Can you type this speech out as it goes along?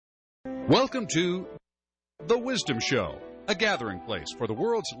Welcome to The Wisdom Show, a gathering place for the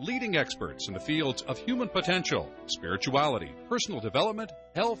world's leading experts in the fields of human potential, spirituality, personal development,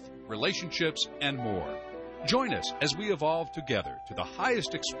 health, relationships, and more. Join us as we evolve together to the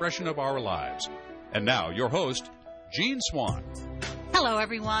highest expression of our lives. And now, your host, Jean Swan. Hello,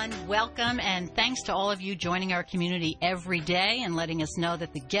 everyone. Welcome, and thanks to all of you joining our community every day and letting us know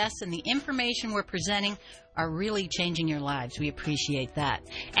that the guests and the information we're presenting are really changing your lives. We appreciate that.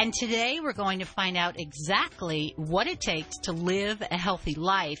 And today we're going to find out exactly what it takes to live a healthy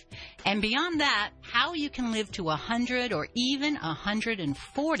life, and beyond that, how you can live to 100 or even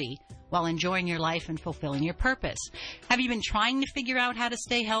 140 while enjoying your life and fulfilling your purpose. Have you been trying to figure out how to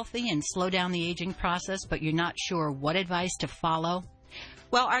stay healthy and slow down the aging process, but you're not sure what advice to follow?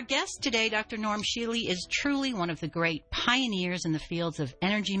 Well, our guest today, Dr. Norm Shealy, is truly one of the great pioneers in the fields of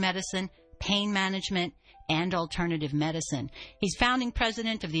energy medicine, pain management, and alternative medicine. He's founding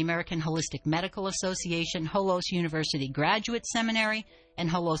president of the American Holistic Medical Association, Holos University Graduate Seminary, and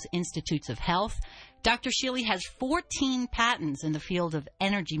Holos Institutes of Health. Dr. Shealy has 14 patents in the field of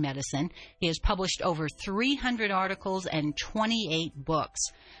energy medicine. He has published over 300 articles and 28 books,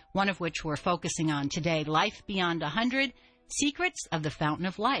 one of which we're focusing on today, Life Beyond 100, Secrets of the Fountain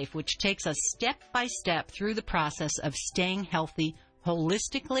of Life, which takes us step by step through the process of staying healthy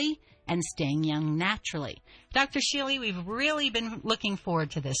holistically and staying young naturally. Dr. Shealy, we've really been looking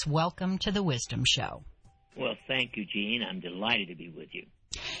forward to this. Welcome to the Wisdom Show. Well, thank you, Jean. I'm delighted to be with you.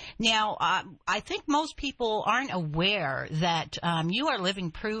 Now, I think most people aren't aware that you are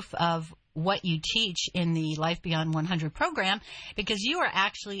living proof of what you teach in the Life Beyond 100 program, because you are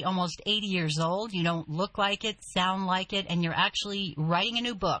actually almost 80 years old. You don't look like it, sound like it, and you're actually writing a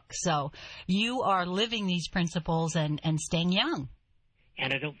new book. So you are living these principles and staying young.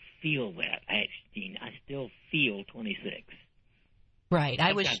 And I don't feel that, Jean. I still feel 26. Right.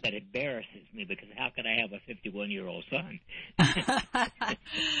 Sometimes that embarrasses me, because how could I have a 51-year-old son?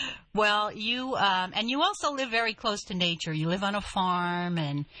 Well, you also live very close to nature. You live on a farm,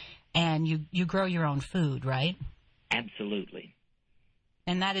 and you grow your own food, right? Absolutely.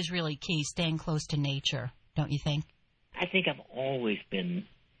 And that is really key, staying close to nature, don't you think? I think I've always been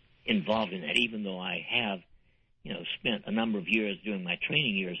involved in that, even though I have, spent a number of years during my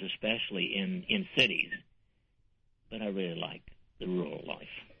training years, especially in cities. But I really like the rural life.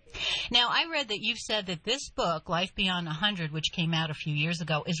 Now, I read that you've said that this book, Life Beyond 100, which came out a few years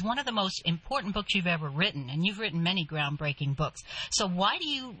ago, is one of the most important books you've ever written, and you've written many groundbreaking books. So why do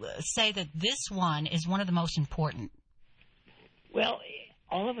you say that this one is one of the most important? Well,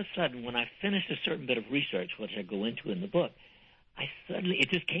 all of a sudden, when I finished a certain bit of research, which I go into in the book, it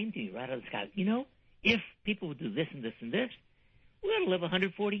just came to me right out of the sky. If people would do this and this and this, we're going to live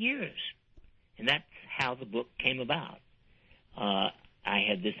 140 years. And that's how the book came about. I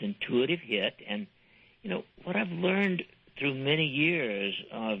had this intuitive hit, and, what I've learned through many years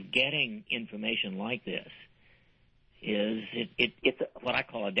of getting information like this is it's what I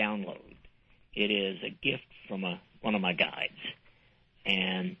call a download. It is a gift from one of my guides,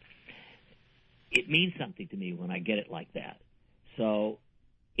 and it means something to me when I get it like that. So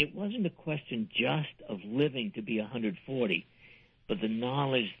it wasn't a question just of living to be 140, but the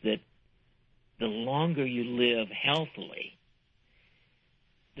knowledge that the longer you live healthily,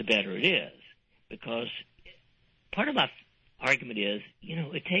 the better it is. Because part of my argument is,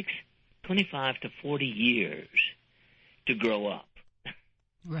 it takes 25 to 40 years to grow up.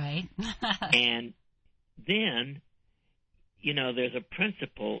 Right. And then, there's a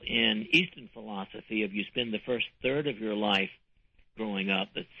principle in Eastern philosophy of you spend the first third of your life growing up,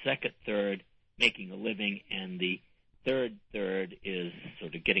 the second third making a living, and the third is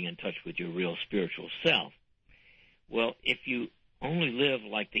sort of getting in touch with your real spiritual self. Well, if you only live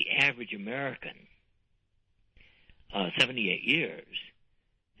like the average American, 78 years,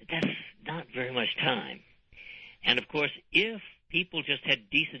 that's not very much time. And, of course, if people just had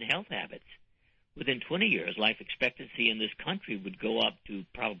decent health habits, within 20 years, life expectancy in this country would go up to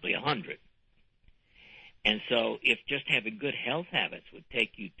probably 100. And so if just having good health habits would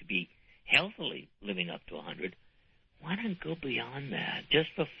take you to be healthily living up to 100, why not go beyond that, just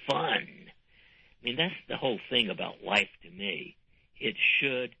for fun? I mean, that's the whole thing about life to me. It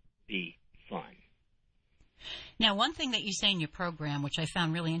should be fun. Now, one thing that you say in your program, which I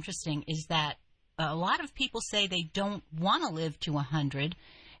found really interesting, is that a lot of people say they don't want to live to 100,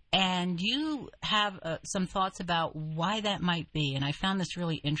 and you have some thoughts about why that might be, and I found this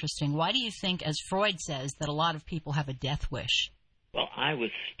really interesting. Why do you think, as Freud says, that a lot of people have a death wish? Well, I was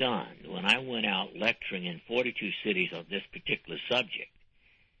stunned when I went out lecturing in 42 cities on this particular subject,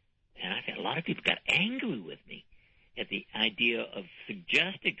 and I think a lot of people got angry with me. at the idea of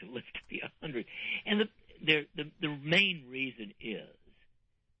suggesting to live to be 100. And the main reason is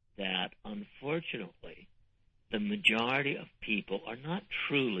that, unfortunately, the majority of people are not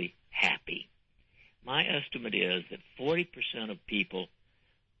truly happy. My estimate is that 40% of people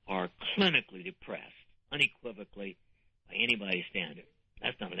are clinically depressed, unequivocally, by anybody's standard.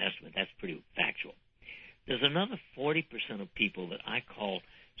 That's not an estimate. That's pretty factual. There's another 40% of people that I call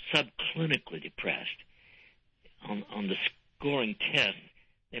subclinically depressed. On the scoring test,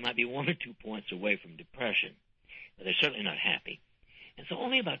 they might be 1 or 2 points away from depression, but they're certainly not happy. And so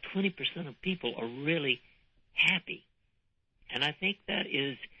only about 20% of people are really happy. And I think that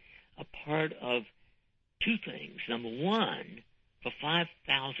is a part of two things. Number one, for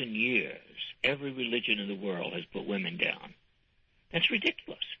 5,000 years, every religion in the world has put women down. That's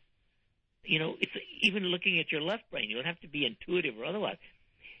ridiculous. You know, it's even looking at your left brain. You don't have to be intuitive or otherwise.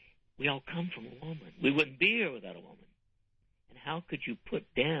 We all come from a woman. We wouldn't be here without a woman. And how could you put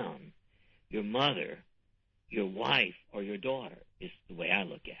down your mother, your wife, or your daughter is the way I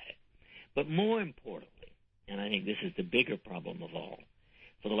look at it. But more importantly, and I think this is the bigger problem of all,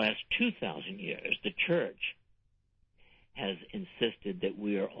 for the last 2,000 years, the church has insisted that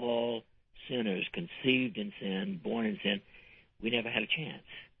we are all sinners, conceived in sin, born in sin. We never had a chance.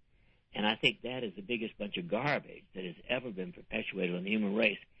 And I think that is the biggest bunch of garbage that has ever been perpetuated on the human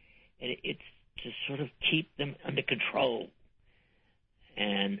race. And it's to sort of keep them under control.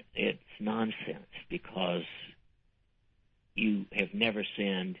 And it's nonsense because you have never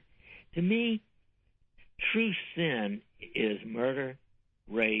sinned. To me, true sin is murder,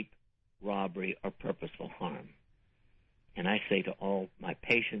 rape, robbery, or purposeful harm. And I say to all my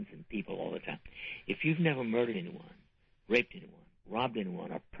patients and people all the time, if you've never murdered anyone, raped anyone, robbed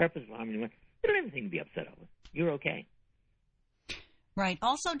anyone, or purposefully harmed anyone, you don't have anything to be upset over. You're okay. Right.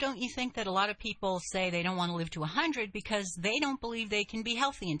 Also, don't you think that a lot of people say they don't want to live to 100 because they don't believe they can be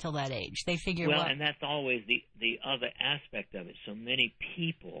healthy until that age? They figure, well, and that's always the other aspect of it. So many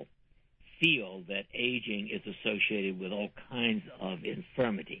people feel that aging is associated with all kinds of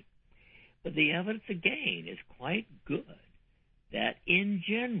infirmity. But the evidence, again, is quite good that, in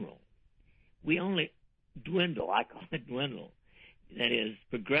general, we only dwindle. I call it dwindle. That is,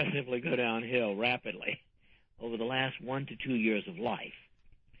 progressively go downhill rapidly over the last 1 to 2 years of life.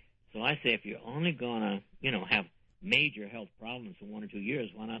 So I say if you're only going to, have major health problems for 1 or 2 years,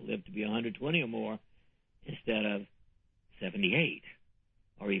 why not live to be 120 or more instead of 78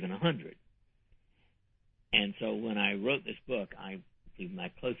 or even 100? And so when I wrote this book,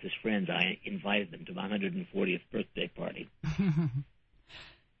 my closest friends, I invited them to my 140th birthday party.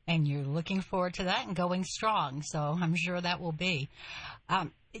 And you're looking forward to that and going strong, so I'm sure that will be.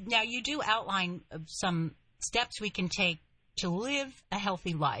 Now, you do outline some steps we can take to live a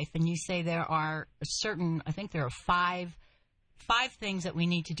healthy life, and you say there are I think there are five things that we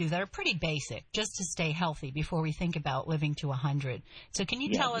need to do that are pretty basic just to stay healthy before we think about living to 100. So can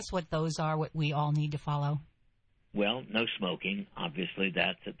you tell us what those are, what we all need to follow? Well, no smoking. Obviously,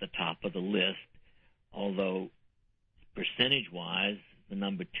 that's at the top of the list, although percentage-wise, the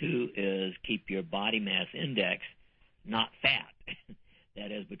number 2 is keep your body mass index not fat.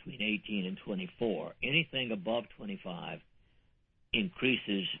 That is between 18 and 24. Anything above 25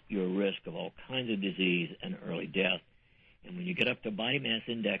 increases your risk of all kinds of disease and early death. And when you get up to a body mass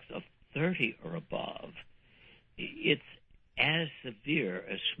index of 30 or above, it's as severe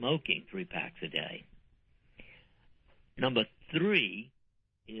as smoking 3 packs a day. Number 3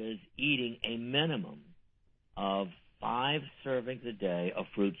 is eating a minimum of 5 servings a day of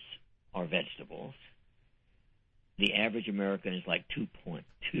fruits or vegetables. The average American is like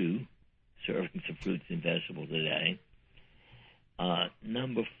 2.2 servings of fruits and vegetables a day.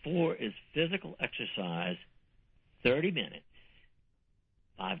 Number 4 is physical exercise, 30 minutes,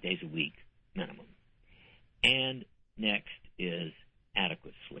 5 days a week minimum. And next is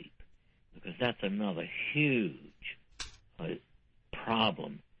adequate sleep, because that's another huge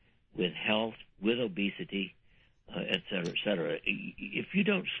problem with health, with obesity, et cetera, et cetera. If you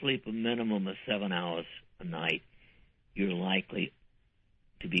don't sleep a minimum of 7 hours a night, you're likely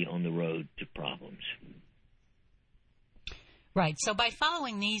to be on the road to problems. Right. So by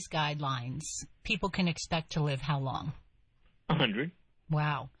following these guidelines, people can expect to live how long? 100.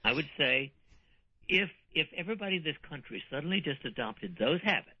 Wow. I would say if everybody in this country suddenly just adopted those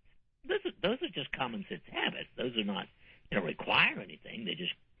habits, those are just common sense habits. Those are not, they don't require anything. They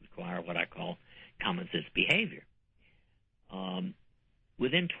just require what I call common sense behavior.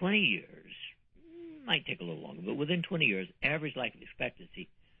 Within 20 years, might take a little longer, but within 20 years, average life expectancy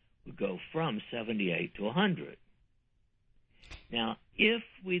would go from 78 to 100. Now, if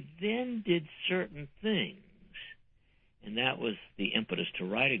we then did certain things and that was the impetus to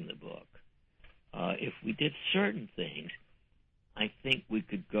writing the book. If we did certain things, I think we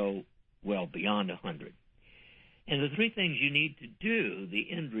could go well beyond 100. And the three things you need to do,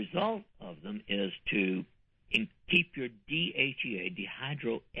 the end result of them, is to keep your DHEA,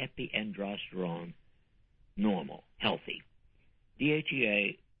 dehydroepiandrosterone, normal, healthy.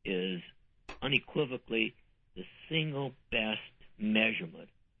 DHEA is unequivocally the single best measurement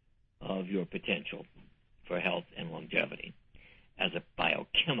of your potential for health and longevity as a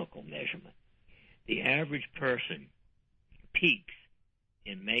biochemical measurement. The average person peaks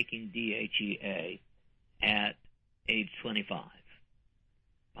in making DHEA at age 25.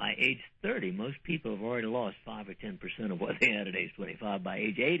 By age 30, most people have already lost 5 or 10% of what they had at age 25. By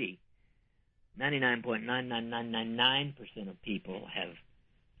age 80, 99.99999% of people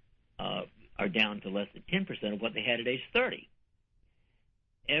are down to less than 10% of what they had at age 30.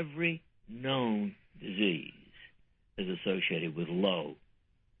 Every known disease is associated with low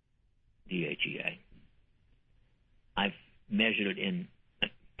DHEA. I've measured it in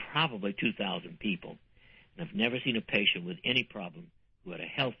probably 2,000 people, and I've never seen a patient with any problem who had a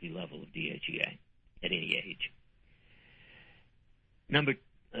healthy level of DHEA at any age.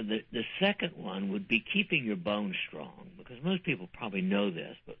 The second one would be keeping your bones strong, because most people probably know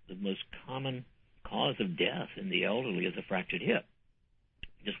this, but the most common cause of death in the elderly is a fractured hip.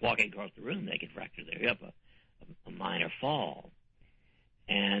 Just walking across the room, they can fracture their hip, a minor fall.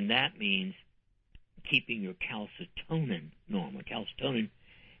 And that means keeping your calcitonin normal. Calcitonin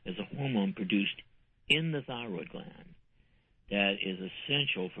is a hormone produced in the thyroid gland that is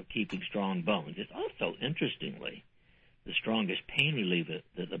essential for keeping strong bones. It's also, interestingly, the strongest pain reliever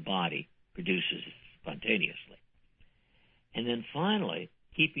that the body produces spontaneously. And then finally,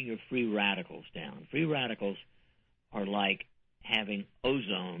 keeping your free radicals down. Free radicals are like having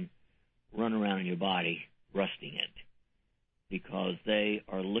ozone run around in your body, rusting it, because they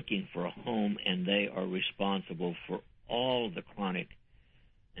are looking for a home, and they are responsible for all the chronic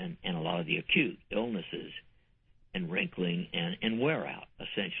and a lot of the acute illnesses and wrinkling and wear out,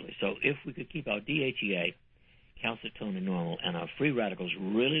 essentially. So if we could keep our DHEA, calcitonin normal, and our free radicals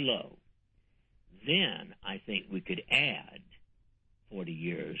really low, then I think we could add 40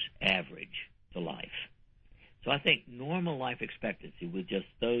 years average to life. So I think normal life expectancy with just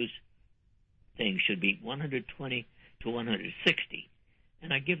those things should be 120 to 160.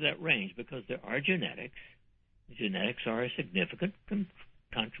 And I give that range because there are genetics. Genetics are a significant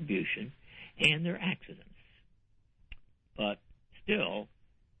contribution, and there are accidents. But still,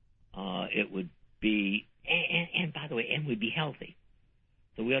 it would be, and by the way, and we'd be healthy.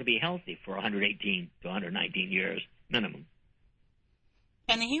 So we ought to be healthy for 118 to 119 years minimum.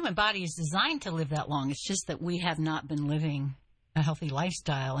 And the human body is designed to live that long. It's just that we have not been living a healthy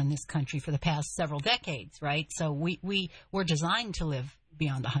lifestyle in this country for the past several decades, right? So we're designed to live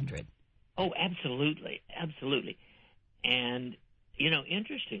beyond 100. Oh, absolutely, absolutely. And,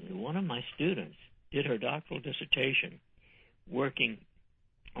 interestingly, one of my students did her doctoral dissertation working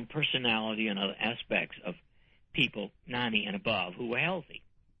on personality and other aspects of people 90 and above who were healthy,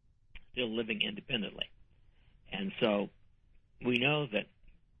 still living independently. And so we know that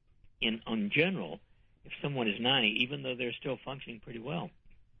in general, if someone is 90, even though they're still functioning pretty well,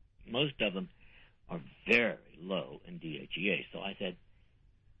 most of them are very low in DHEA. So I said,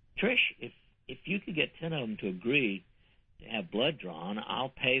 Trish, if you could get 10 of them to agree to have blood drawn, I'll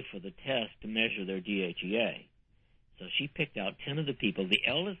pay for the test to measure their DHEA. So she picked out 10 of the people, the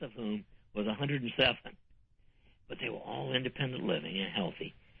eldest of whom was 107. But they were all independent living and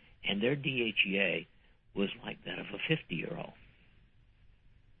healthy. And their DHEA was like that of a 50-year-old.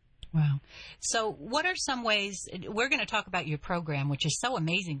 Wow. So what are some ways, we're going to talk about your program, which is so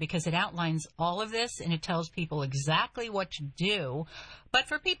amazing because it outlines all of this and it tells people exactly what to do. But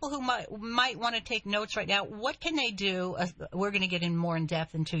for people who might want to take notes right now, what can they do? We're going to get in more in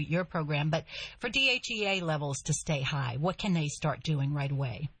depth into your program, but for DHEA levels to stay high, what can they start doing right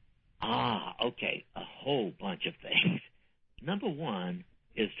away? Okay. A whole bunch of things. Number one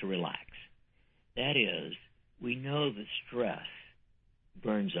is to relax. That is, we know that stress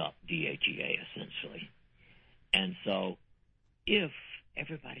burns up DHEA, essentially. And so if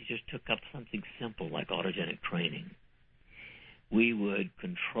everybody just took up something simple like autogenic training, we would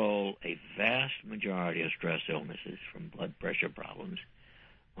control a vast majority of stress illnesses, from blood pressure problems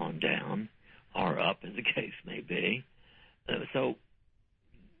on down or up, as the case may be. So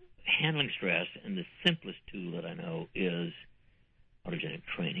handling stress, and the simplest tool that I know is autogenic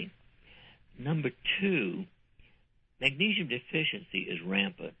training. Number two, magnesium deficiency is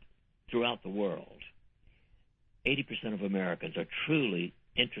rampant throughout the world. 80% of Americans are truly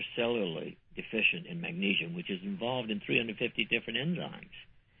intracellularly deficient in magnesium, which is involved in 350 different enzymes.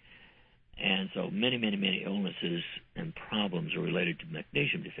 And so many, many, many illnesses and problems are related to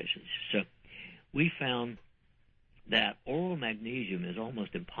magnesium deficiency. So we found that oral magnesium is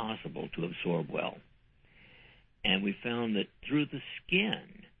almost impossible to absorb well. And we found that through the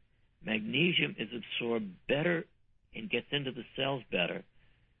skin, magnesium is absorbed better and gets into the cells better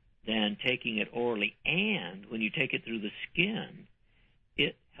than taking it orally. And when you take it through the skin,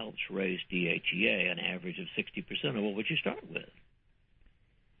 it helps raise DHEA, an average of 60% of what you start with.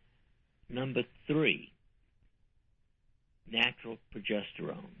 Number 3, natural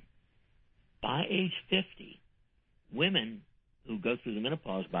progesterone. By age 50, women who go through the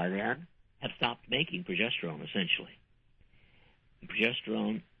menopause by then have stopped making progesterone, essentially.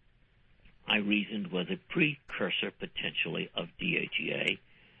 Progesterone, I reasoned, was a precursor, potentially, of DHEA.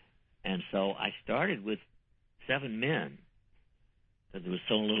 And so I started with 7 men, because there was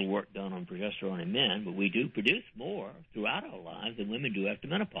so little work done on progesterone in men, but we do produce more throughout our lives than women do after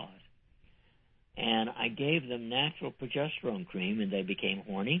menopause. And I gave them natural progesterone cream, and they became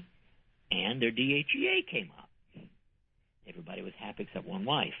horny, and their DHEA came up. Everybody was happy except one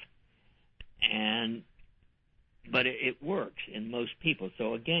wife. But it works in most people.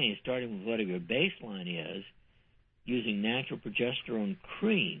 So again, starting with whatever your baseline is, using natural progesterone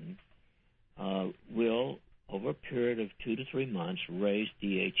cream will, over a period of 2 to 3 months, raise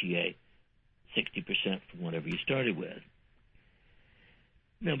DHEA 60% from whatever you started with.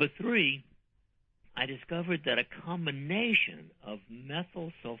 Number 3, I discovered that a combination of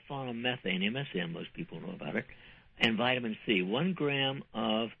methylsulfonomethane, MSM, most people know about it, and vitamin C, 1 gram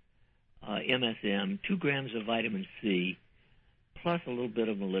of MSM, 2 grams of vitamin C, plus a little bit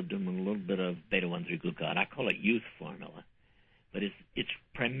of molybdenum and a little bit of beta-1,3-glucose. I call it youth formula, but it's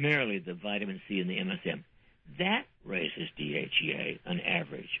primarily the vitamin C and the MSM. That raises DHEA an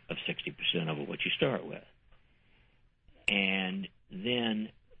average of 60% over what you start with. And then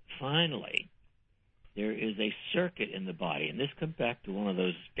finally, there is a circuit in the body, and this comes back to one of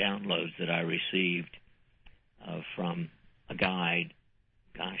those downloads that I received from a guide,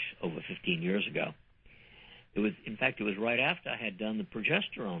 over 15 years ago. It was right after I had done the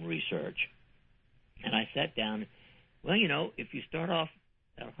progesterone research, and I sat down. Well, if you start off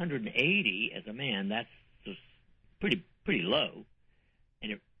at 180 as a man, that's just pretty low,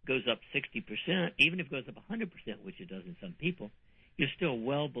 and it goes up 60%. Even if it goes up 100%, which it does in some people, you're still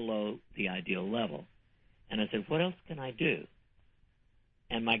well below the ideal level. And I said, what else can I do?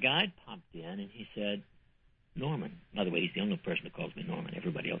 And my guide popped in, and he said, Norman, by the way, he's the only person who calls me Norman.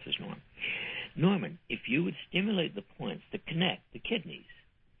 Everybody else is Norman. Norman, if you would stimulate the points that connect the kidneys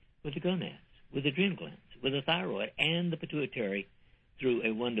with the gonads, with the adrenal glands, with the thyroid, and the pituitary through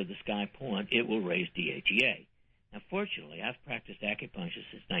a one-to-the-sky point, it will raise DHEA. Now, fortunately, I've practiced acupuncture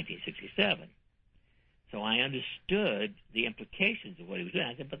since 1967, so I understood the implications of what he was doing.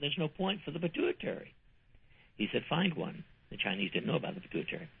 I said, but there's no point for the pituitary. He said, find one. The Chinese didn't know about the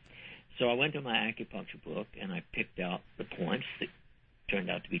pituitary. So I went to my acupuncture book, and I picked out the points that turned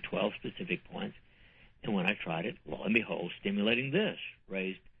out to be 12 specific points. And when I tried it, lo and behold, stimulating this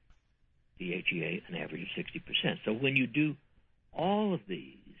raised DHEA an average of 60%. So when you do all of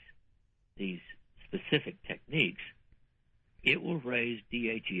these specific techniques, it will raise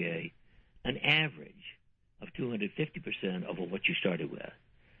DHEA an average of 250% over what you started with.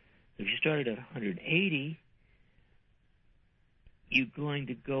 So if you started at 180, you're going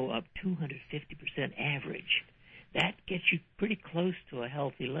to go up 250% average. That gets you pretty close to a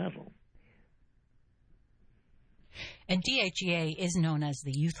healthy level. And DHEA is known as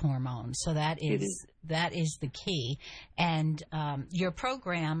the youth hormone, so that is the key. And your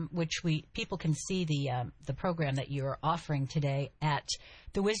program, which people can see the program that you're offering today at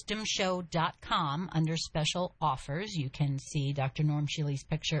thewisdomshow.com under special offers. You can see Dr. Norm Shealy's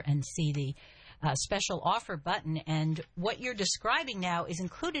picture and see the special offer button, and what you're describing now is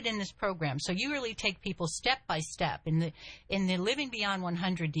included in this program. So you really take people step by step. In the Living Beyond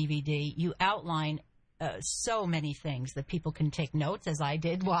 100 DVD, you outline so many things that people can take notes, as I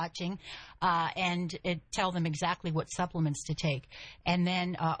did watching, and tell them exactly what supplements to take. And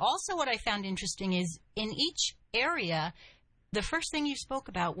then also what I found interesting is in each area, the first thing you spoke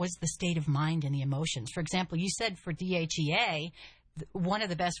about was the state of mind and the emotions. For example, you said for DHEA, one of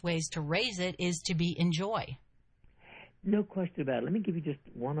the best ways to raise it is to be in joy. No question about it. Let me give you just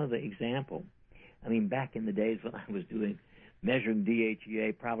one other example. I mean, back in the days when I was measuring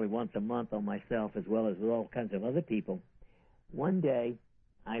DHEA probably once a month on myself as well as with all kinds of other people, one day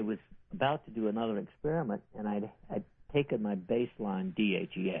I was about to do another experiment, and I'd taken my baseline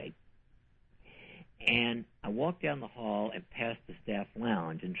DHEA. And I walked down the hall and past the staff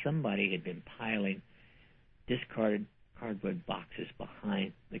lounge, and somebody had been piling discarded cardboard boxes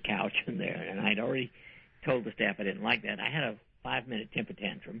behind the couch in there. And I'd already told the staff I didn't like that. I had a 5-minute temper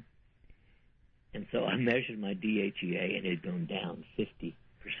tantrum. And so I measured my DHEA, and it had gone down 50%.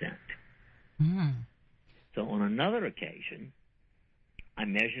 So on another occasion, I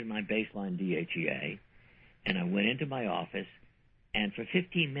measured my baseline DHEA, and I went into my office, and for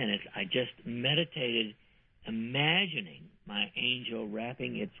 15 minutes, I just meditated, imagining my angel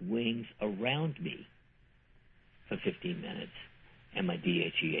wrapping its wings around me for 15 minutes, and my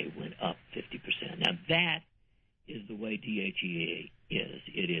DHEA went up 50%. Now, that is the way DHEA is.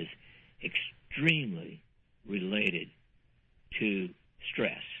 It is extremely related to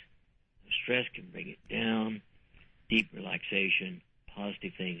stress. Stress can bring it down. Deep relaxation,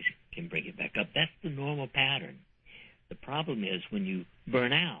 positive things can bring it back up. That's the normal pattern. The problem is when you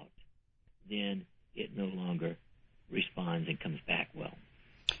burn out, then it no longer responds and comes back well.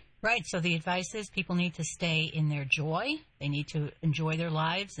 Right. So the advice is people need to stay in their joy. They need to enjoy their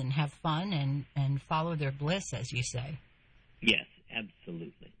lives and have fun and follow their bliss, as you say. Yes,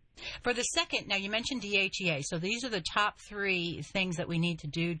 absolutely. For the second, now you mentioned DHEA. So these are the top 3 things that we need to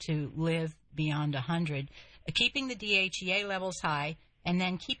do to live beyond 100. Keeping the DHEA levels high, and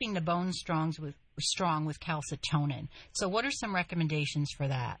then keeping the bones strong with calcitonin. So what are some recommendations for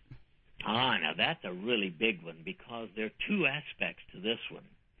that? Now that's a really big one because there are 2 aspects to this one.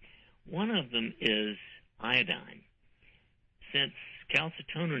 One of them is iodine. Since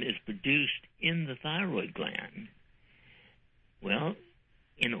calcitonin is produced in the thyroid gland, well,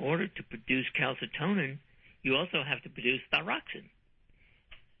 in order to produce calcitonin, you also have to produce thyroxine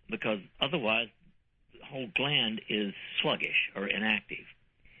because otherwise the whole gland is sluggish or inactive.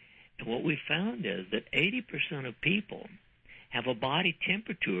 And what we found is that 80% of people have a body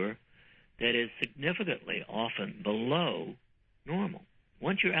temperature that is significantly often below normal.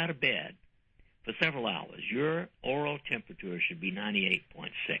 Once you're out of bed for several hours, your oral temperature should be 98.6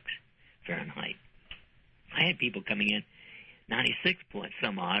 Fahrenheit. I had people coming in 96 point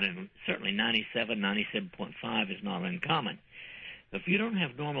some odd, and certainly 97, 97.5 is not uncommon. If you don't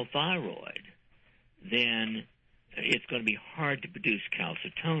have normal thyroid, then it's going to be hard to produce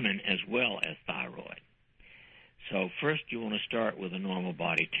calcitonin as well as thyroid. So first you want to start with a normal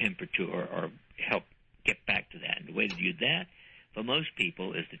body temperature or help get back to that. And the way to do that for most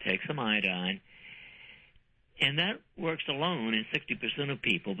people is to take some iodine, and that works alone in 60% of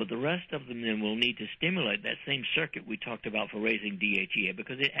people, but the rest of them then will need to stimulate that same circuit we talked about for raising DHEA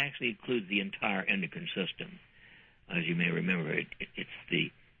because it actually includes the entire endocrine system. As you may remember, it's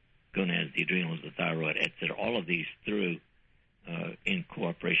the gonads, the adrenals, the thyroid, etc., all of these through in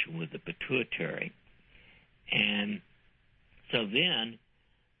cooperation with the pituitary. And so then,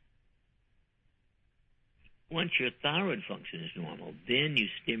 once your thyroid function is normal, then you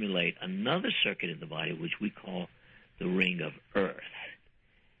stimulate another circuit in the body, which we call the ring of Earth.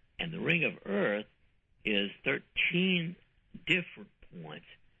 And the ring of Earth is 13 different points,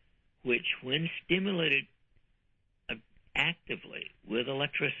 which, when stimulated actively with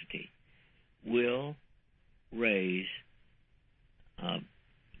electricity, will raise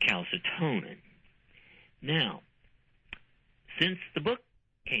calcitonin. Now, since the book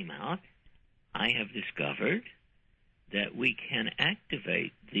came out, I have discovered that we can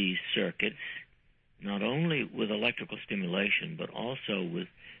activate these circuits not only with electrical stimulation, but also with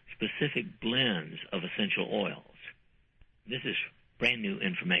specific blends of essential oils. This is brand new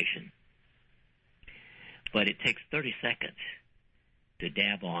information. But it takes 30 seconds to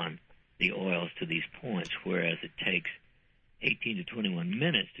dab on the oils to these points, whereas it takes 18 to 21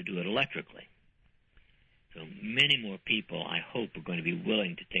 minutes to do it electrically. So many more people, I hope, are going to be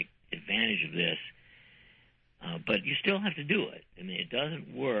willing to take advantage of this, but you still have to do it. I mean, it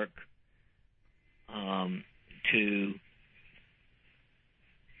doesn't work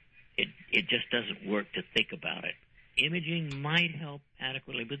it just doesn't work to think about it. Imaging might help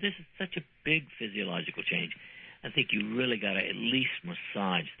adequately, but this is such a big physiological change. I think you really got to at least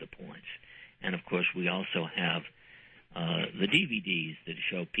massage the points. And, of course, we also have the DVDs that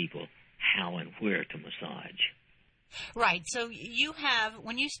show people how and where to massage. Right. So you have,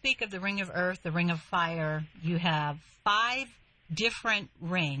 when you speak of the Ring of Earth, the Ring of Fire, you have 5 different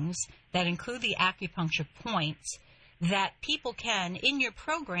rings that include the acupuncture points that people can, in your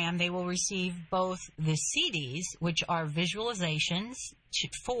program, they will receive both the CDs, which are visualizations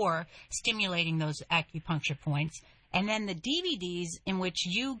for stimulating those acupuncture points, and then the DVDs in which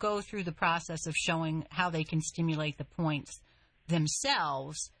you go through the process of showing how they can stimulate the points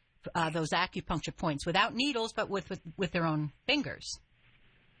themselves, those acupuncture points, without needles, but with their own fingers.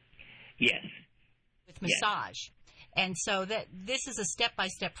 Yes. It's massage. Yes. And so this is a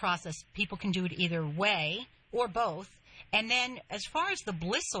step-by-step process. People can do it either way or both. And then as far as the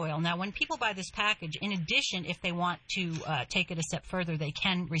Bliss oil, now when people buy this package, in addition, if they want to take it a step further, they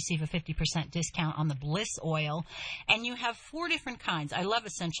can receive a 50% discount on the Bliss oil. And you have 4 different kinds. I love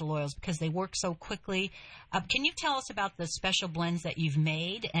essential oils because they work so quickly. Can you tell us about the special blends that you've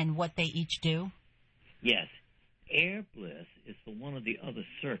made and what they each do? Yes. Air Bliss is for one of the other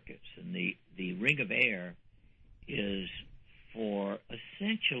circuits, and the Ring of Air is for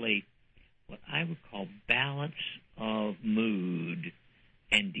essentially what I would call balance of mood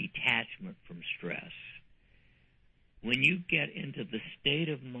and detachment from stress. When you get into the state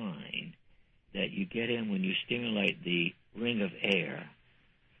of mind that you get in when you stimulate the Ring of Air,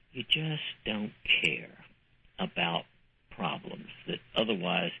 you just don't care about problems that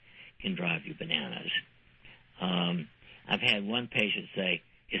otherwise can drive you bananas. I've had one patient say,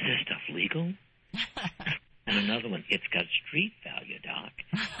 "Is this stuff legal?" And another one, "It's got street value, doc."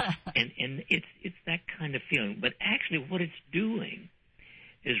 and it's that kind of feeling. But actually what it's doing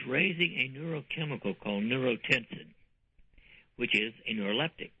is raising a neurochemical called neurotensin, which is a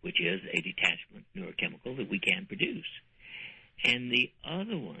neuroleptic, which is a detachment neurochemical that we can produce. And the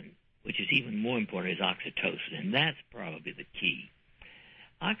other one, which is even more important, is oxytocin, and that's probably the key.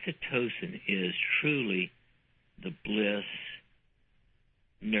 Oxytocin is truly the bliss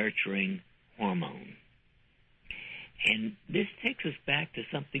nurturing hormone. And this takes us back to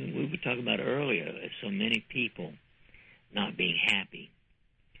something we were talking about earlier, so many people not being happy.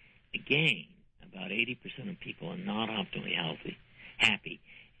 Again, about 80% of people are not optimally happy,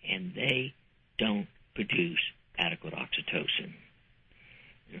 and they don't produce adequate oxytocin.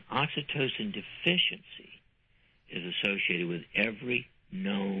 And oxytocin deficiency is associated with every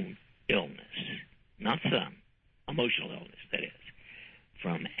known illness, not some, emotional illness, that is,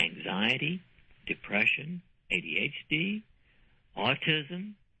 from anxiety, depression, ADHD,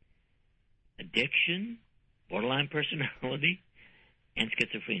 autism, addiction, borderline personality, and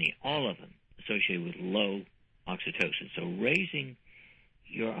schizophrenia, all of them associated with low oxytocin. So raising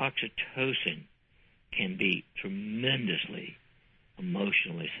your oxytocin can be tremendously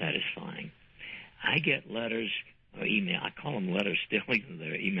emotionally satisfying. I get letters or email. I call them letters still, even though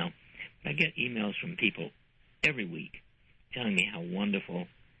they're email. I get emails from people every week telling me how wonderful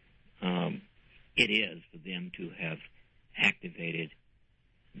it is for them to have activated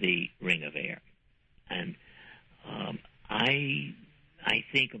the Ring of Air. And I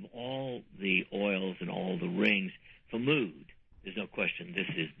think of all the oils and all the rings for mood, there's no question this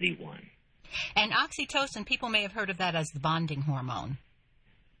is the one. And oxytocin, people may have heard of that as the bonding hormone.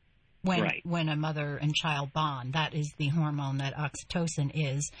 When a mother and child bond, that is the hormone that oxytocin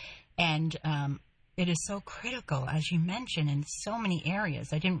is. And it is so critical, as you mentioned, in so many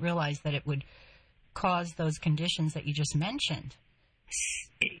areas. I didn't realize that it would cause those conditions that you just mentioned.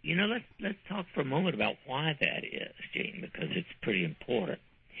 You know, let's talk for a moment about why that is, Jane, because it's pretty important.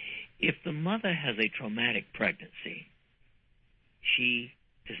 If the mother has a traumatic pregnancy, she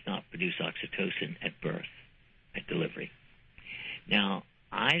does not produce oxytocin at birth, at delivery. Now,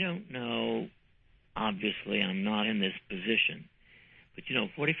 I don't know, obviously I'm not in this position, but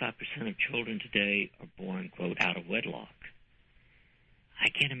 45% of children today are born, quote, out of wedlock. I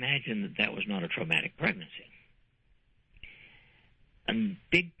can't imagine that was not a traumatic pregnancy. A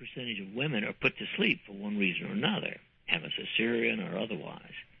big percentage of women are put to sleep for one reason or another, have a cesarean or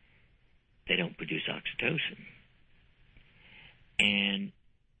otherwise. They don't produce oxytocin. And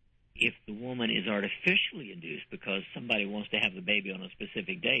if the woman is artificially induced because somebody wants to have the baby on a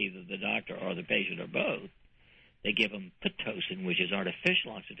specific day, either the doctor or the patient or both, they give them Pitocin, which is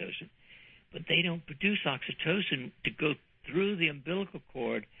artificial oxytocin, but they don't produce oxytocin to go through the umbilical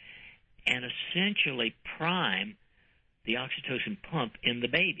cord and essentially prime the oxytocin pump in the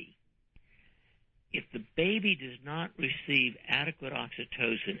baby. If the baby does not receive adequate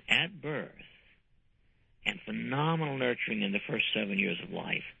oxytocin at birth and phenomenal nurturing in the first 7 years of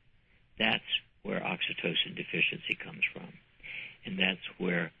life, that's where oxytocin deficiency comes from. And that's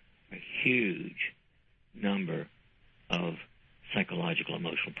where a huge number of psychological,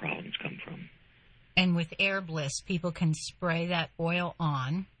 emotional problems come from. And with Air Bliss, people can spray that oil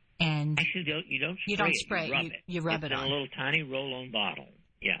on. And actually, you don't spray it. You rub it on. It's in a little tiny roll-on bottle,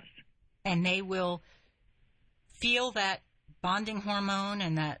 yes. And they will feel that bonding hormone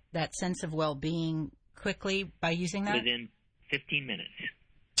and that sense of well-being quickly by using that? Within 15 minutes.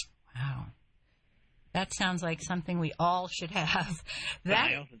 Wow. That sounds like something we all should have.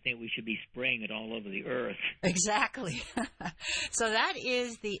 I often think we should be spraying it all over the earth. Exactly. So that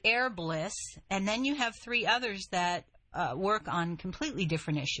is the Air Bliss, and then you have 3 others that work on completely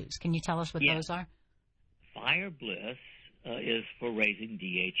different issues. Can you tell us what those are? Fire Bliss is for raising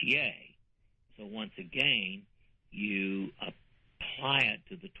DHEA. So once again, you apply it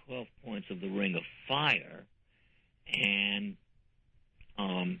to the 12 points of the ring of fire, and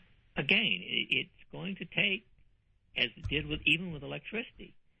again, it's going to take, as it did even with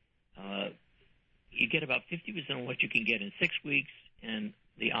electricity, you get about 50% of what you can get in 6 weeks and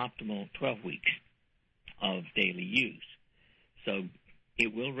the optimal 12 weeks of daily use. So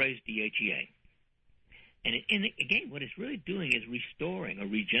it will raise DHEA. And again, what it's really doing is restoring or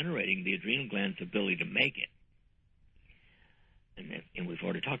regenerating the adrenal gland's ability to make it. And we've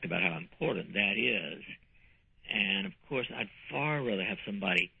already talked about how important that is. And, of course, I'd far rather have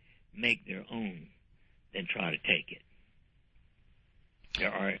somebody make their own than try to take it.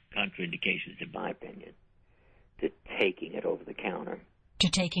 There are contraindications, in my opinion, to taking it over the counter. To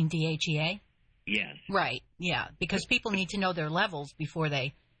taking DHEA? Yes. Right, yeah, because people need to know their levels before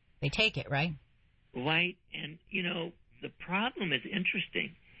they take it, right? Right, and, the problem is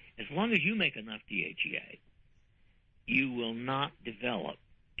interesting. As long as you make enough DHEA, you will not develop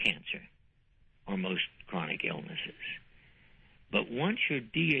cancer or most chronic illnesses. But once your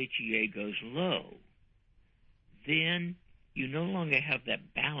DHEA goes low, then you no longer have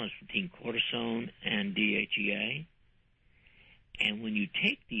that balance between cortisone and DHEA. And when you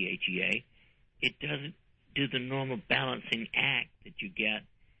take DHEA, it doesn't do the normal balancing act that you get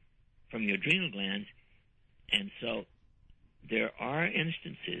from your adrenal glands. And so there are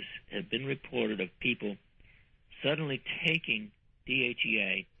instances, have been reported, of people suddenly taking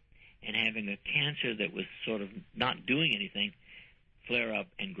DHEA and having a cancer that was sort of not doing anything flare up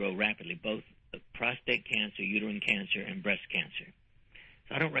and grow rapidly, both prostate cancer, uterine cancer, and breast cancer.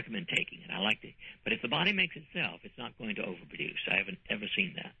 So I don't recommend taking it. I like it. But if the body makes itself, it's not going to overproduce. I haven't ever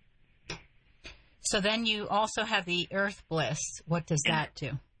seen that. So then you also have the Earth Bliss. What does that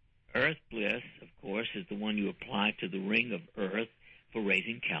do? Earth Bliss, of course, is the one you apply to the ring of Earth for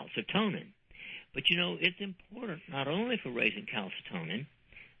raising calcitonin. But, it's important not only for raising calcitonin,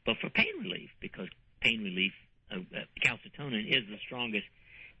 but for pain relief, because pain relief, calcitonin is the strongest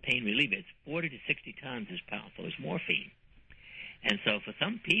pain reliever. It's 40 to 60 times as powerful as morphine. And so for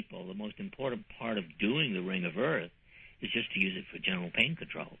some people, the most important part of doing the Ring of Earth is just to use it for general pain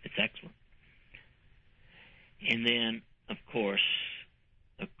control. It's excellent. And then, of course,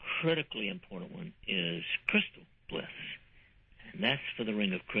 a critically important one is Crystal Bliss. And that's for the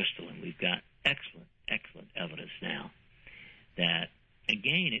Ring of Crystal. And we've got excellent, excellent evidence now that,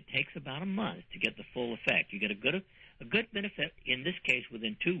 again, it takes about a month to get the full effect. You get a good benefit, in this case,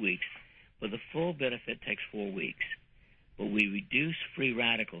 within 2 weeks, but the full benefit takes 4 weeks. But we reduce free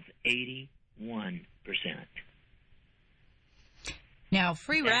radicals 81%. Now,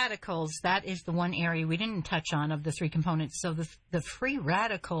 free radicals, that is the one area we didn't touch on of the three components. So the free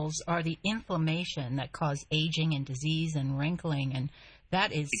radicals are the inflammation that cause aging and disease and wrinkling, and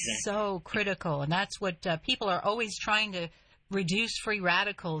that is so critical. And that's what people are always trying to reduce free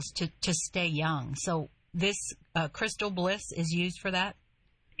radicals to stay young. So this Crystal Bliss is used for that?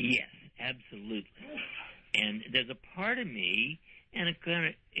 Yes, absolutely. And there's a part of me, and it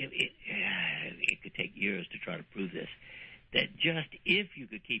could take years to try to prove this, that just if you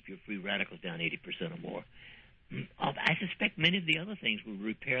could keep your free radicals down 80% or more, I suspect many of the other things will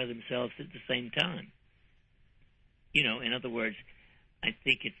repair themselves at the same time. In other words, I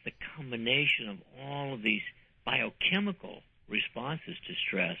think it's the combination of all of these biochemical responses to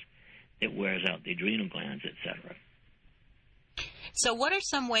stress that wears out the adrenal glands, etc. So what are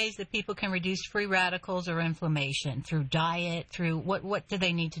some ways that people can reduce free radicals or inflammation? Through diet, through what do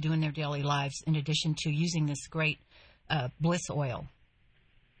they need to do in their daily lives in addition to using this great bliss oil?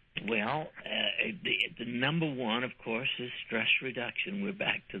 Well, the number one, of course, is stress reduction. We're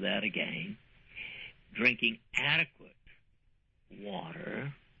back to that again. Drinking adequate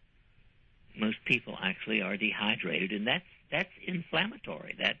water. Most people actually are dehydrated, and that's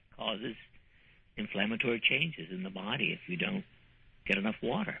inflammatory. That causes inflammatory changes in the body if you don't get enough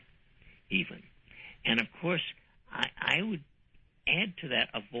water, even. And, of course, I would add to that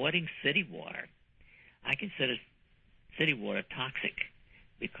avoiding city water. I consider city water toxic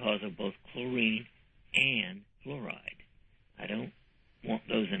because of both chlorine and fluoride. I don't want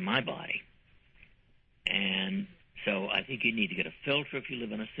those in my body. And so I think you need to get a filter if you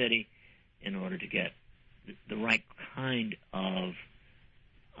live in a city in order to get the right kind of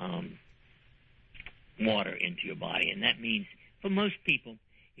water into your body. And that means, for most people,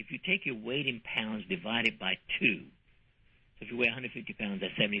 if you take your weight in pounds divided by 2, so if you weigh 150 pounds,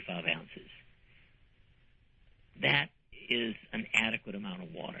 that's 75 ounces. That is an adequate amount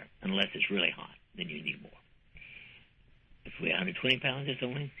of water, unless it's really hot, then you need more. If you weigh 120 pounds, it's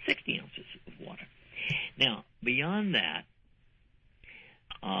only 60 ounces of water. Now, beyond that,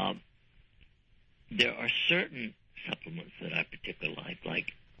 there are certain supplements that I particularly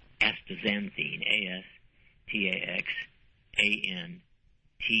like astaxanthin, ASTAXANTHIN.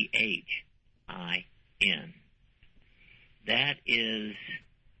 That is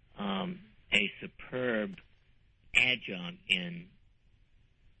a superb adjunct in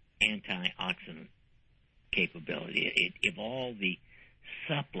antioxidant capability. Of all the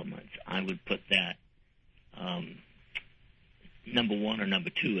supplements, I would put that number one or number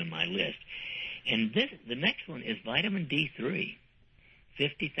two in my list. And the next one is vitamin D3,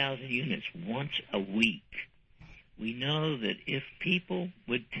 50,000 units once a week. We know that if people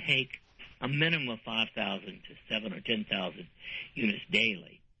would take a minimum of 5,000 to 7,000 or 10,000 units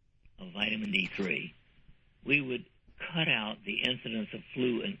daily of vitamin D3, we would cut out the incidence of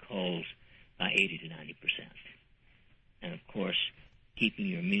flu and colds by 80 to 90%. And, of course, keeping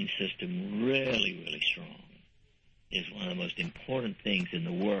your immune system really, really strong is one of the most important things in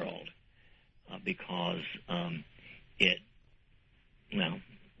the world because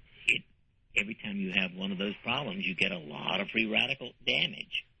every time you have one of those problems, you get a lot of free radical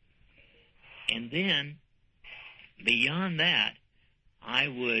damage. And then, beyond that, I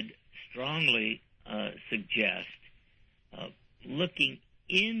would strongly suggest looking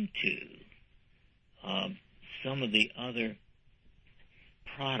into some of the other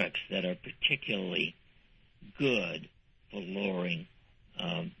products that are particularly good for lowering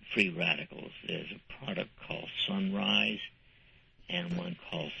free radicals. There's a product called Sunrise and one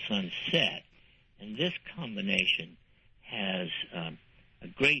called Sunset. And this combination has a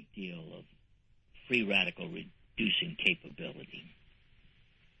great deal of free radical reducing capability.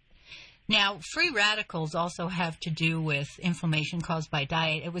 Now, free radicals also have to do with inflammation caused by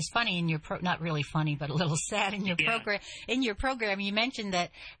diet. It was funny in your not really funny, but a little sad in your program. In your program, you mentioned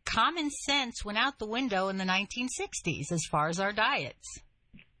that common sense went out the window in the 1960s as far as our diets.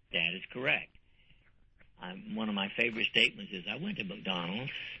 That is correct. One of my favorite statements is I went to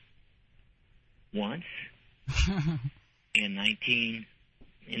McDonald's once in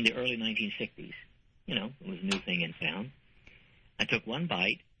the early 1960s. You know, it was a new thing in town. I took one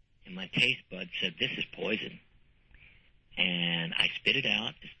bite, and my taste bud said, "This is poison." And I spit it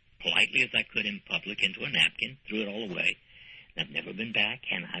out as politely as I could in public into a napkin, threw it all away. And I've never been back,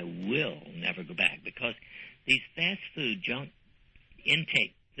 and I will never go back because these fast food junk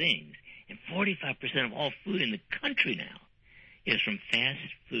intake things, and 45% of all food in the country now is from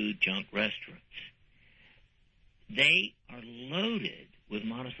fast food junk restaurants. They are loaded with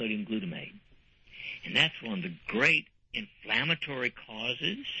monosodium glutamate, and that's one of the great inflammatory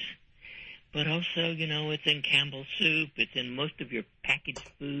causes, but also, you know, it's in Campbell's soup, it's in most of your packaged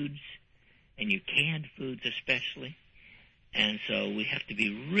foods, and your canned foods especially, and so we have to be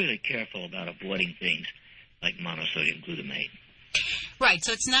really careful about avoiding things like monosodium glutamate. Right,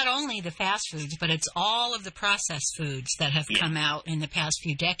 so it's not only the fast foods, but it's all of the processed foods that have come out in the past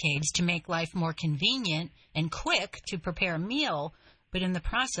few decades to make life more convenient and quick to prepare a meal, but in the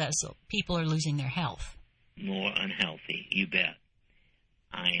process, people are losing their health. More unhealthy, you bet.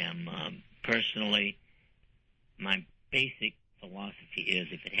 I am personally, my basic philosophy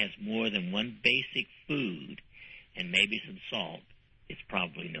is if it has more than one basic food and maybe some salt, it's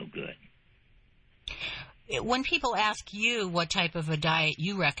probably no good. When people ask you what type of a diet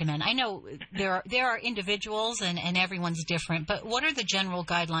you recommend, I know there are individuals and everyone's different, but what are the general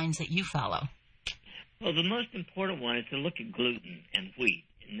guidelines that you follow? Well, the most important one is to look at gluten and wheat.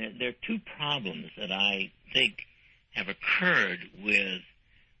 And there are two problems that I think have occurred with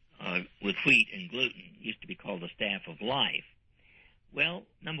wheat and gluten. It used to be called the staff of life. Well,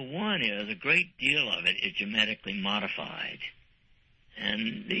 number one is a great deal of it is genetically modified.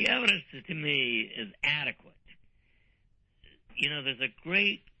 And the evidence to me is adequate. You know, there's a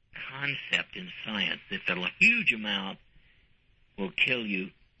great concept in science that a huge amount will kill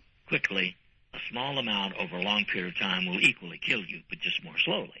you quickly. A small amount over a long period of time will equally kill you, but just more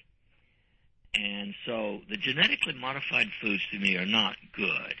slowly. And so the genetically modified foods to me are not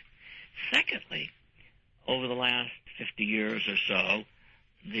good. Secondly, over the last 50 years or so,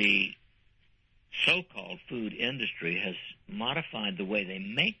 the so-called food industry has modified the way they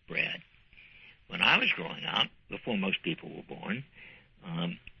make bread. When I was growing up, before most people were born,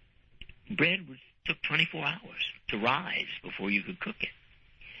 bread took 24 hours to rise before you could cook it.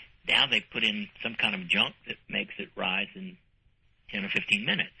 Now they put in some kind of junk that makes it rise in 10 or 15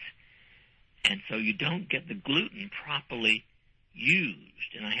 minutes. And so you don't get the gluten properly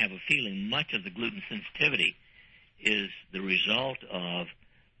used. And I have a feeling much of the gluten sensitivity is the result of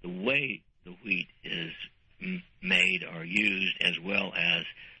the way the wheat is made or used as well as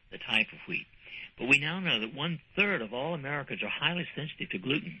the type of wheat. But we now know that 1/3 of all Americans are highly sensitive to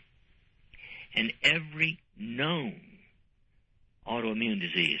gluten. And every known autoimmune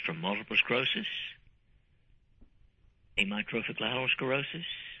disease, from multiple sclerosis, amyotrophic lateral sclerosis,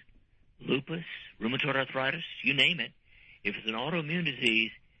 lupus, rheumatoid arthritis, you name it, if it's an autoimmune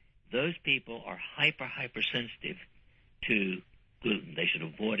disease, those people are hypersensitive to gluten. They should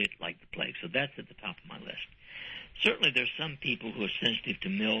avoid it like the plague. So that's at the top of my list. Certainly there's some people who are sensitive to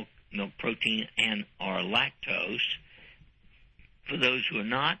milk protein, and are lactose. For those who are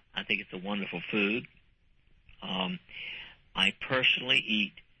not, I think it's a wonderful food. I personally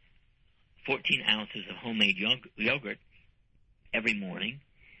eat 14 ounces of homemade yogurt every morning.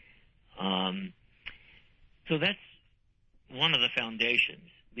 So that's one of the foundations.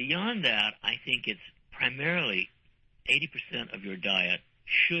 Beyond that, I think it's primarily 80% of your diet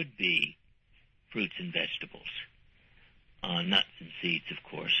should be fruits and vegetables. Nuts and seeds, of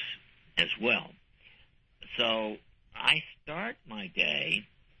course, as well. So I start my day,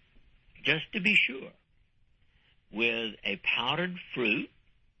 just to be sure, with a powdered fruit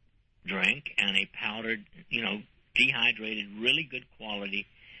drink and a powdered, dehydrated, really good quality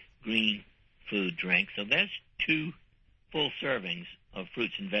green food drink. So that's 2 full servings of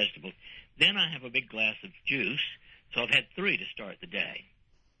fruits and vegetables. Then I have a big glass of juice, so I've had 3 to start the day.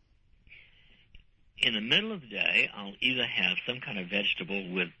 In the middle of the day, I'll either have some kind of vegetable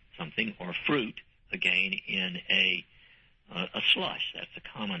with something, or fruit, again, in a slush. That's a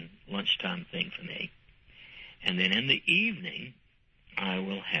common lunchtime thing for me. And then in the evening, I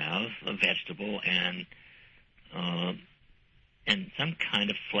will have a vegetable and some kind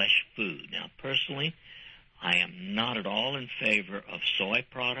of flesh food. Now, personally, I am not at all in favor of soy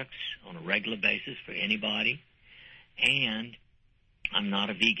products on a regular basis for anybody, and I'm not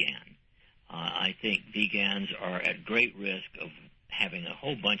a vegan. I think vegans are at great risk of having a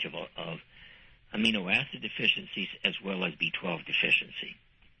whole bunch of amino acid deficiencies as well as B12 deficiency.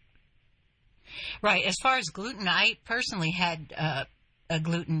 Right. As far as gluten, I personally had a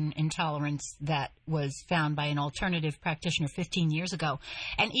gluten intolerance that was found by an alternative practitioner 15 years ago.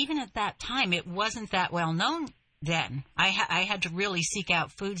 And even at that time, it wasn't that well known then. I had to really seek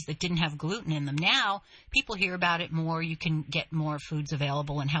out foods that didn't have gluten in them. Now, people hear about it more. You can get more foods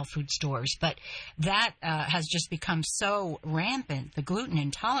available in health food stores. But that has just become so rampant, the gluten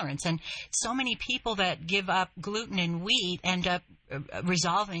intolerance. And so many people that give up gluten and wheat end up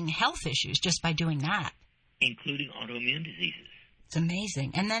resolving health issues just by doing that. Including autoimmune diseases. It's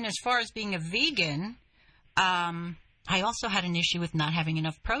amazing. And then as far as being a vegan, I also had an issue with not having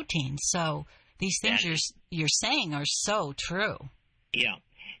enough protein. So these things you're saying are so true. Yeah.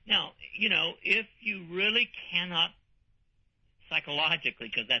 Now, if you really cannot psychologically,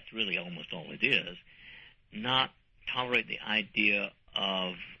 because that's really almost all it is, not tolerate the idea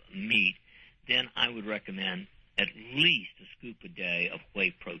of meat, then I would recommend at least a scoop a day of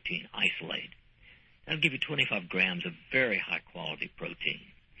whey protein isolate. That'll give you 25 grams of very high-quality protein.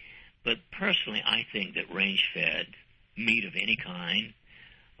 But personally, I think that range-fed meat of any kind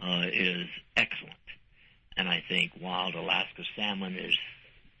is excellent. And I think wild Alaska salmon is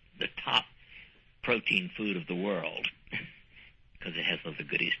the top protein food of the world because it has other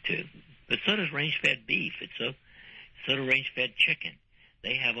goodies too. But so does range-fed beef. So does range-fed chicken.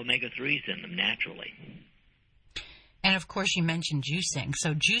 They have omega-3s in them naturally. And, of course, you mentioned juicing.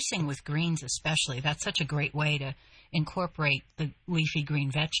 So juicing with greens especially, that's such a great way to incorporate the leafy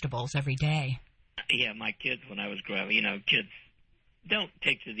green vegetables every day. Yeah, my kids, when I was growing up, kids don't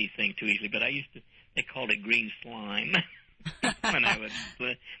take to these things too easily, but they called it green slime when I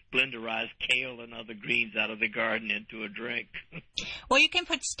would blenderize kale and other greens out of the garden into a drink. Well, you can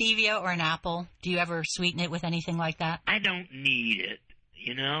put stevia or an apple. Do you ever sweeten it with anything like that? I don't need it.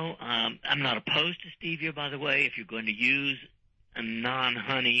 I'm not opposed to stevia, by the way, if you're going to use a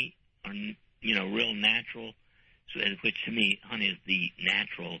non-honey or, real natural, which to me, honey is the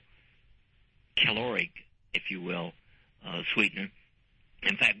natural caloric, if you will, sweetener.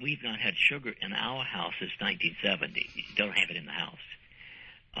 In fact, we've not had sugar in our house since 1970. You don't have it in the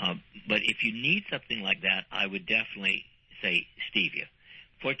house. But if you need something like that, I would definitely say stevia.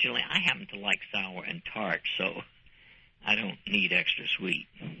 Fortunately, I happen to like sour and tart, so I don't need extra sweet.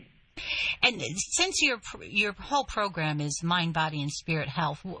 And since your whole program is mind, body, and spirit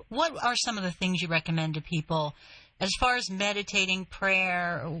health, what are some of the things you recommend to people as far as meditating,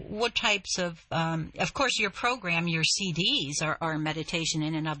 prayer? What types of course, your program, your CDs are meditation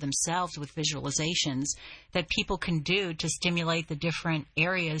in and of themselves with visualizations that people can do to stimulate the different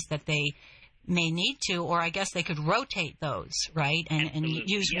areas that they may need to, or I guess they could rotate those, right? And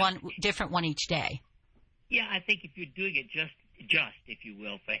use one different one each day. Yeah, I think if you're doing it just if you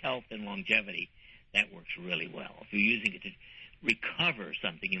will, for health and longevity, that works really well. If you're using it to recover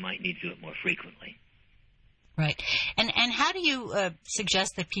something, you might need to do it more frequently. Right. And how do you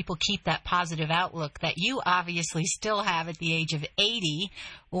suggest that people keep that positive outlook that you obviously still have at the age of 80?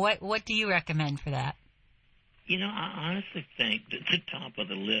 What do you recommend for that? You know, I honestly think that the top of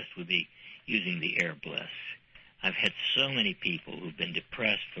the list would be using the air bliss. I've had so many people who've been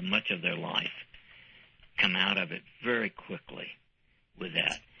depressed for much of their life come out of it very quickly with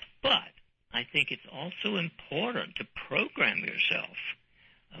that. But I think it's also important to program yourself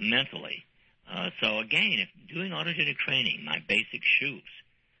mentally. So again, if doing autogenic training, my basic shoes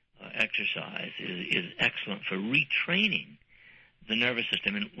exercise is excellent for retraining the nervous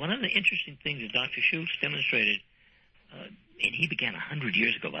system. And one of the interesting things that Dr. Schultz demonstrated, and he began 100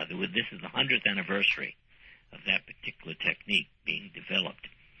 years ago, by the way, this is the 100th anniversary of that particular technique being developed.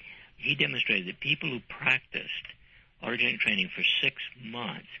 He demonstrated that people who practiced autogenic training for 6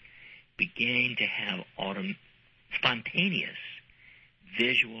 months began to have spontaneous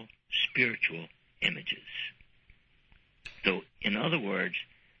visual spiritual images. So, in other words,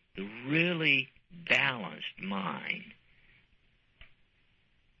 the really balanced mind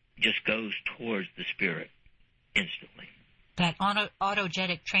just goes towards the spirit instantly. That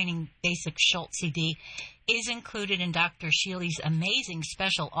autogenic training basic Schultz CD is included in Dr. Shealy's amazing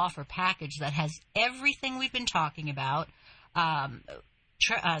special offer package that has everything we've been talking about,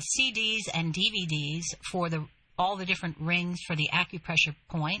 CDs and DVDs for all the different rings for the acupressure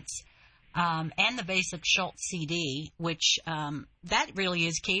points, and the basic Schultz CD, which that really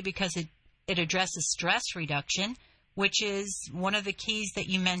is key because it addresses stress reduction, which is one of the keys that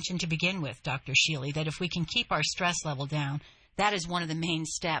you mentioned to begin with, Dr. Shealy, that if we can keep our stress level down, that is one of the main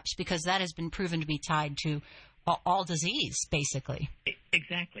steps because that has been proven to be tied to all disease, basically.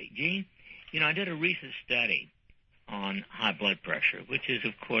 Exactly. Gene, I did a recent study on high blood pressure, which is,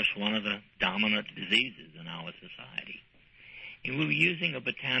 of course, one of the dominant diseases in our society. And we were using a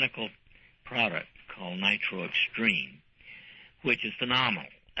botanical product called Nitro Extreme, which is phenomenal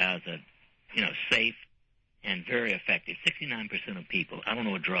as a, safe and very effective. 69% of people, I don't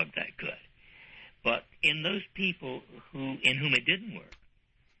know a drug that good. But in those people in whom it didn't work,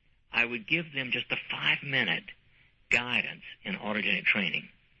 I would give them just a 5-minute guidance in autogenic training.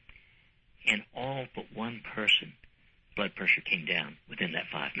 And all but one person, blood pressure came down within that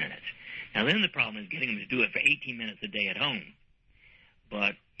 5 minutes. Now then the problem is getting them to do it for 18 minutes a day at home.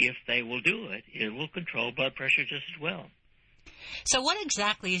 But if they will do it, it will control blood pressure just as well. So what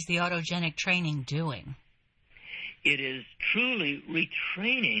exactly is the autogenic training doing? It is truly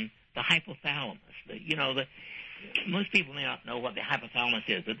retraining the hypothalamus. Most people may not know what the hypothalamus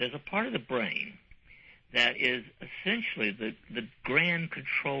is, but there's a part of the brain that is essentially the grand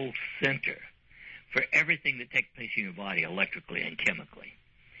control center for everything that takes place in your body electrically and chemically.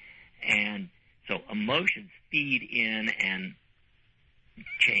 And so emotions feed in and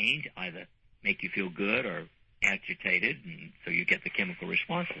change, either make you feel good or agitated, and so you get the chemical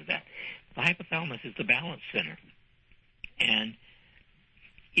response to that. The hypothalamus is the balance center. And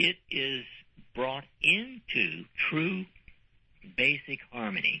it is brought into true basic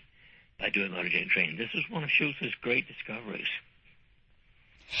harmony by doing autogenic training. This is one of Schultz's great discoveries.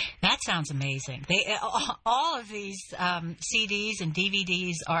 That sounds amazing. All of these CDs and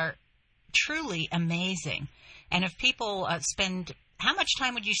DVDs are truly amazing. And if people how much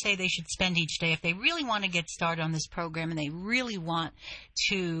time would you say they should spend each day if they really want to get started on this program and they really want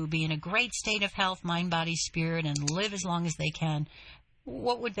to be in a great state of health, mind, body, spirit, and live as long as they can?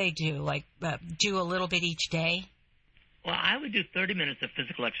 What would they do? Like do a little bit each day? Well, I would do 30 minutes of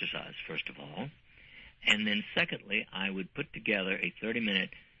physical exercise, first of all. And then secondly, I would put together a 30-minute,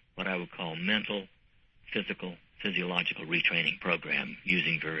 what I would call mental, physical, physiological retraining program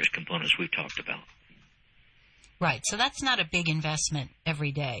using various components we've talked about. Right. So that's not a big investment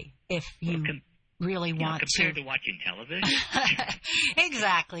every day if you really want compared to watching television.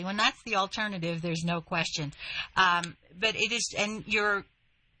 Exactly. When that's the alternative, there's no question. But it is, and your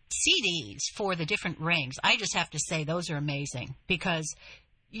CDs for the different rings, I just have to say those are amazing because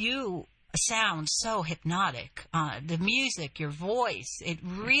you sound so hypnotic. The music, your voice, it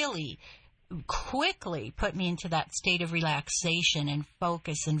really quickly put me into that state of relaxation and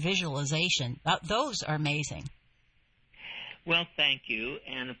focus and visualization. Those are amazing. Well, thank you.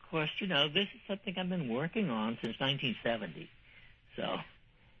 And, of course, this is something I've been working on since 1970. So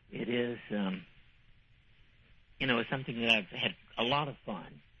it is, it's something that I've had a lot of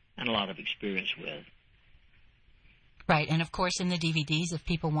fun and a lot of experience with. Right. And, of course, in the DVDs, if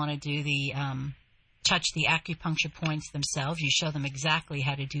people want to do the touch the acupuncture points themselves, you show them exactly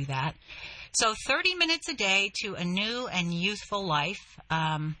how to do that. So 30 minutes a day to a new and youthful life.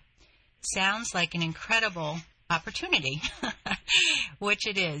 sounds like an incredible opportunity, which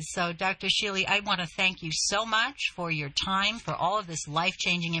it is. So, Dr. Shealy, I want to thank you so much for your time, for all of this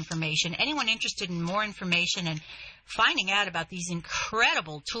life-changing information. Anyone interested in more information and finding out about these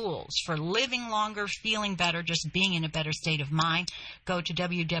incredible tools for living longer, feeling better, just being in a better state of mind, go to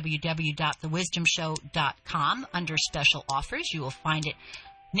www.thewisdomshow.com. Under special offers, you will find it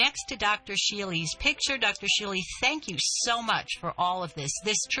next to Dr. Shealy's picture. Dr. Shealy, thank you so much for all of this.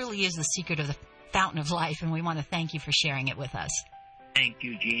 This truly is the secret of the fountain of life, and we want to thank you for sharing it with us. Thank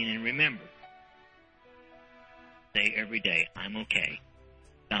you, Jean, and remember, say every day, I'm okay.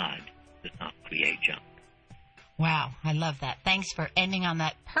 God does not create junk. Wow, I love that. Thanks for ending on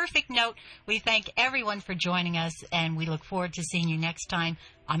that perfect note. We thank everyone for joining us, and we look forward to seeing you next time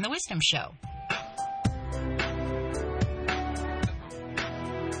on The Wisdom Show.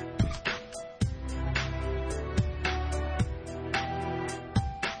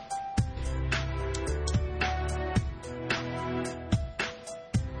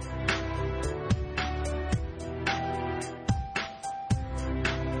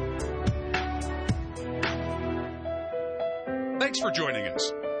 Thanks for joining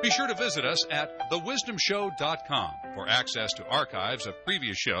us. Be sure to visit us at thewisdomshow.com for access to archives of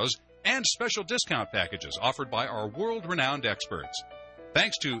previous shows and special discount packages offered by our world-renowned experts.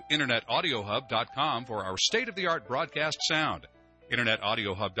 Thanks to InternetAudioHub.com for our state-of-the-art broadcast sound.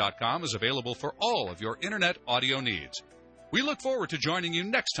 InternetAudioHub.com is available for all of your Internet audio needs. We look forward to joining you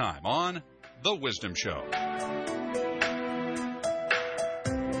next time on The Wisdom Show.